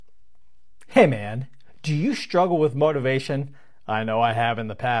Hey man, do you struggle with motivation? I know I have in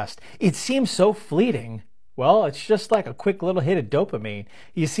the past. It seems so fleeting. Well, it's just like a quick little hit of dopamine.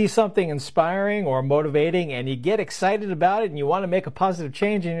 You see something inspiring or motivating and you get excited about it and you want to make a positive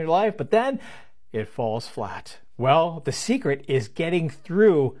change in your life, but then it falls flat. Well, the secret is getting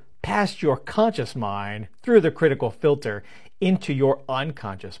through past your conscious mind, through the critical filter, into your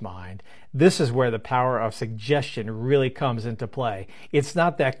unconscious mind. This is where the power of suggestion really comes into play. It's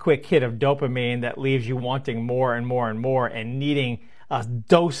not that quick hit of dopamine that leaves you wanting more and more and more and needing a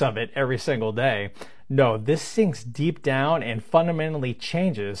dose of it every single day. No, this sinks deep down and fundamentally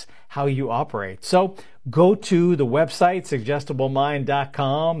changes how you operate. So go to the website,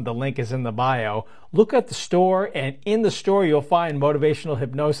 suggestiblemind.com. The link is in the bio. Look at the store, and in the store you'll find Motivational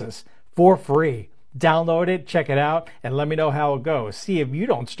Hypnosis for free. Download it, check it out, and let me know how it goes. See if you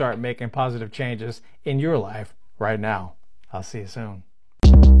don't start making positive changes in your life right now. I'll see you soon.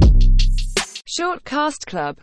 Shortcast Club.